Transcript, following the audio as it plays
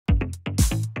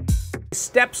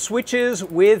step switches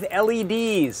with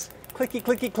LEDs. Clicky,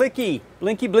 clicky, clicky,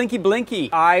 blinky, blinky, blinky.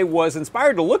 I was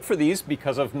inspired to look for these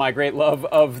because of my great love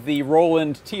of the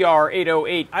Roland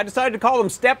TR-808. I decided to call them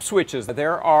step switches.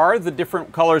 There are the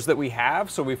different colors that we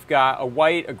have. So we've got a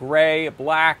white, a gray, a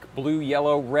black, blue,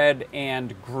 yellow, red,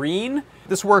 and green.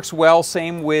 This works well,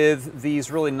 same with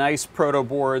these really nice proto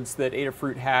boards that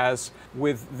Adafruit has.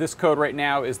 With this code right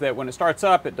now is that when it starts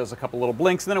up, it does a couple little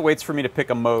blinks, and then it waits for me to pick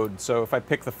a mode. So if I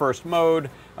pick the first mode,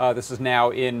 this is now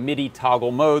in MIDI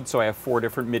toggle mode, so I have 4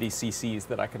 different MIDI CCs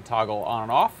that I can toggle on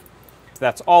and off.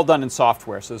 That's all done in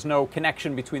software, so there's no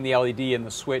connection between the LED and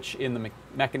the switch in the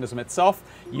mechanism itself.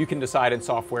 You can decide in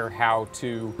software how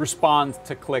to respond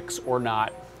to clicks or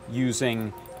not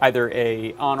using either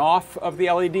a on-off of the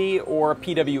LED or a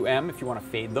PWM if you want to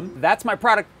fade them. That's my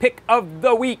product pick of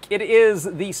the week. It is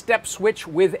the step switch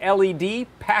with LED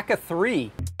Pack of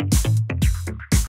 3.